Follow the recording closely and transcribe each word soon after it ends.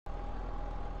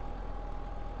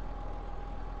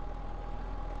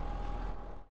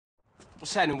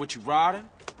What's happening with you, Ryder?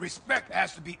 Respect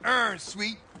has to be earned,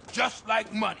 sweet, just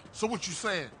like money. So what you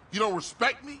saying? You don't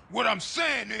respect me? What I'm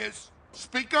saying is...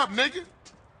 Speak up, nigga.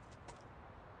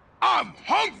 I'm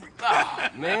hungry. Oh,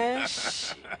 man,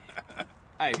 shit.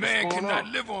 Hey, Man what's going cannot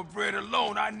on? live on bread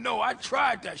alone. I know. I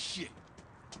tried that shit.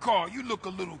 Carl, you look a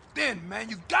little thin, man.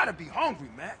 You gotta be hungry,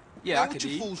 man. Yeah, man, I what could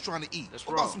you eat. fools trying to eat? That's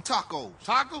What about wrong. some tacos?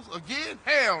 Tacos again?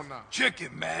 Hell no.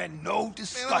 Chicken, man. No Man,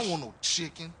 discussion. I don't want no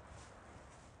chicken.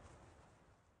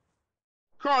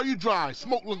 Carl, you dry.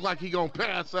 Smoke look like he gonna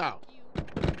pass out.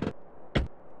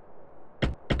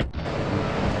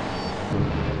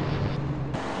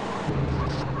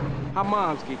 How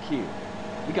moms get killed?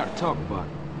 We gotta talk about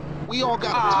it. We all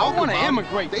got to I talk wanna about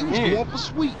immigrate it. They from was here. going for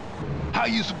sweet. How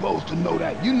you supposed to know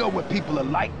that? You know what people are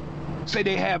like. Say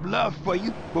they have love for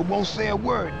you, but won't say a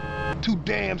word. Too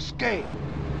damn scared.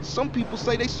 Some people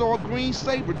say they saw a green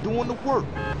Saber doing the work,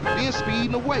 then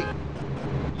speeding away.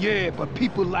 Yeah, but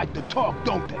people like to talk,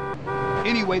 don't they?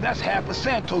 Anyway, that's half of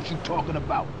Santos you talking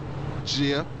about.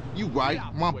 Yeah, you right.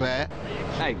 My bad.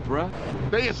 Hey, bruh.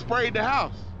 They had sprayed the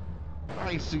house.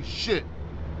 I ain't see shit.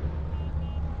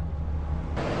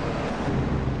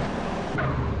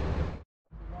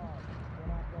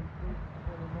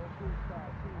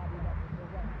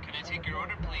 Can I take your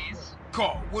order, please?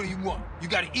 Carl, what do you want? You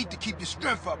gotta eat to keep your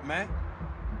strength up, man.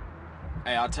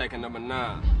 Hey, I'll take a number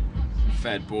 9.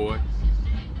 Fat boy.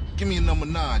 Give me a number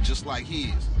 9, just like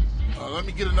his. Let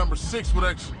me get a number 6 with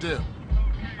extra dip.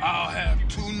 I'll have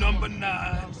 2 number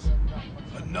 9s,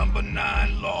 a number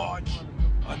 9 large,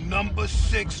 a number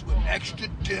 6 with extra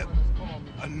dip,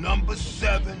 a number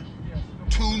 7,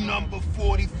 2 number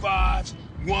 45s,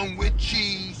 1 with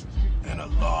cheese, and a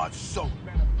large soda.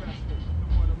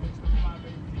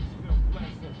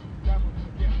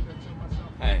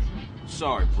 Hey,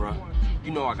 sorry, bruh.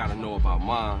 You know I gotta know about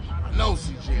mom. I know,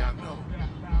 CJ, I know.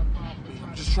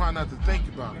 I'm just trying not to think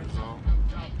about it, is all.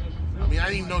 I mean, I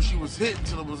didn't even know she was hit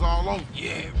until it was all over.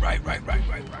 Yeah, right.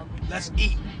 Let's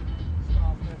eat.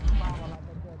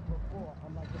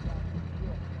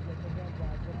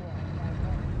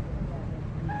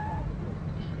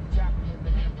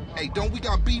 Hey, don't we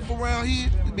got beef around here?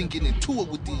 We been getting into it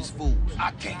with these fools.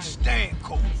 I can't stand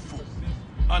cold food.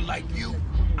 Unlike you,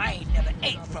 I ain't never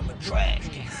ate from a trash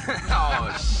can.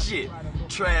 Oh, shit.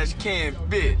 Trash can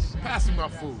bitch. Pass me my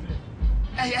food.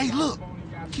 Hey, look.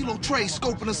 Kilo Trey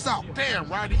scoping us out. Damn,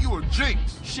 Ryder, you a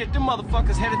jinx. Shit, them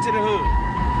motherfuckers headed to the hood.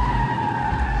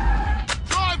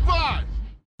 Drive by!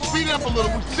 Speed up a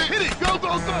little. Hit it! Go!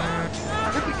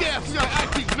 Hit the gas, we gotta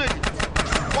act these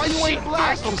niggas. Why you ain't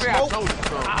blasting, I Smoke? told you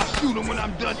so. I'll shoot him when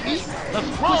I'm done eating. Let's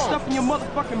put stuff in your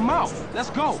motherfucking mouth. Let's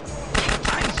go.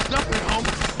 I ain't stuffing,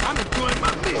 homie. I'm enjoying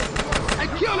my meal. Hey,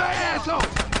 kill that asshole.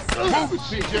 Move it,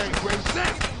 CJ. Great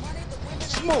sex.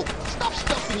 Smoke, stop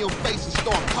stuffing your face and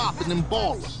start popping them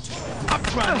ballers. I'm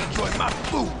trying to enjoy my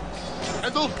food.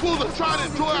 And those fools are trying to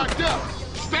enjoy our death.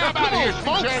 Stab out of here,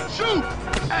 CJ. Shoot!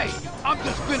 Hey, I'm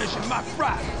just finishing my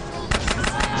fry.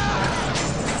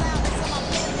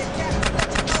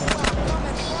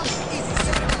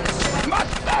 My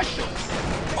special.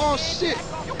 Oh shit,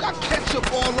 you got ketchup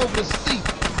all over the seat.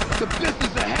 The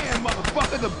business at hand,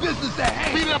 motherfucker. The business at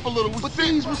hand. Speed up a little. But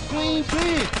these was clean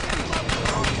pins.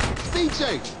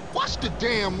 CJ, watch the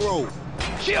damn road.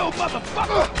 Chill,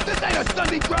 motherfucker. This ain't a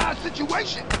Sunday drive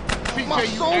situation. CJ, My you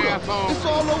soda, asshole. it's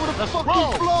all over the Let's fucking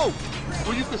roll. floor.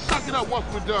 Well, you can suck it up once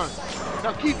we're done.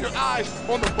 Now keep your eyes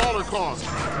on the baller cars.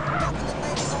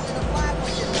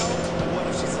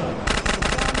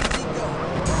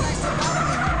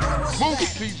 Move it,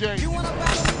 CJ.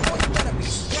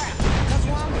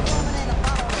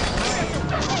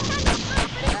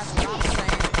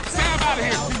 Stab out of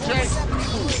here,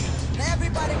 CJ.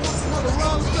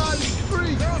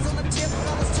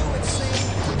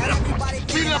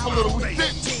 Speed it up a little. We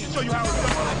sit. Show you how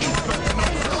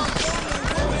it's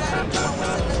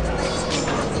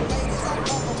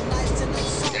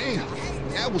Damn,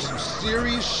 that was some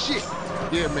serious shit.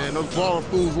 Yeah, man, those baller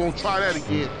fools won't try that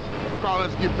again. Carl,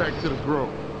 let's get back to the grove.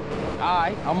 All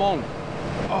right, I'm on it.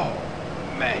 Oh,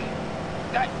 man.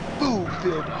 That food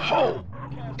filled the hole.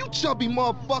 You chubby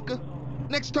motherfucker.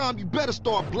 Next time you better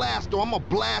start blast or I'ma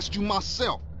blast you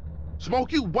myself.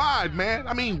 Smoke you wide, man.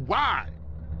 I mean, wide.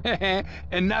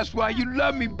 And that's why you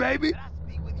love me, baby.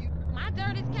 My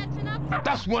dirt is catching up.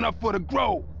 That's one up for the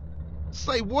grove.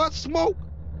 Say what, Smoke?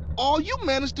 All you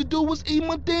managed to do was eat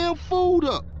my damn food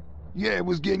up. Yeah, it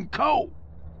was getting cold.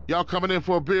 Y'all coming in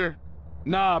for a beer?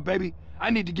 Nah, baby. I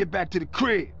need to get back to the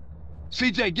crib.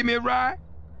 CJ, give me a ride?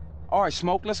 All right,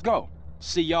 Smoke, let's go.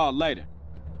 See y'all later.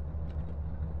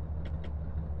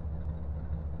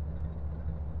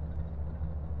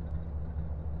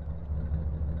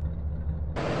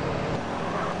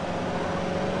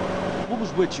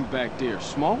 with you back there,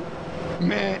 Smoke?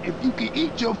 Man, if you can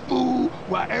eat your food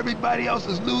while everybody else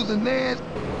is losing theirs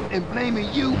and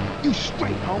blaming you, you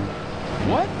straight, homie.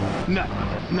 What?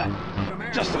 Nothing.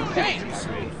 Just some things.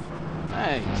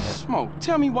 Hey, Smoke,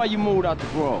 tell me why you moved out the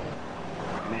Grove.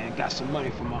 Man, got some money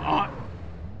from my aunt.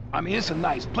 I mean, it's a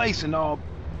nice place and all,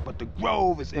 but the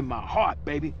Grove is in my heart,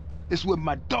 baby. It's where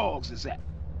my dogs is at.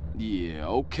 Yeah,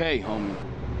 okay, homie.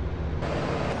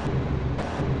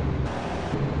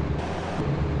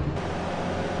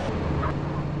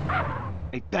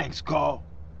 Hey, thanks, Carl.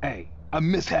 Hey, I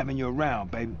miss having you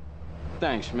around, baby.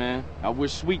 Thanks, man. I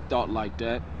wish Sweet thought like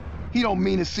that. He don't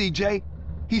mean it, CJ.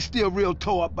 He's still real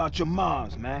tore up about your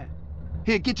moms, man.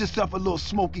 Here, get yourself a little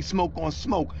smoky smoke on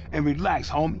smoke and relax,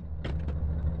 homie.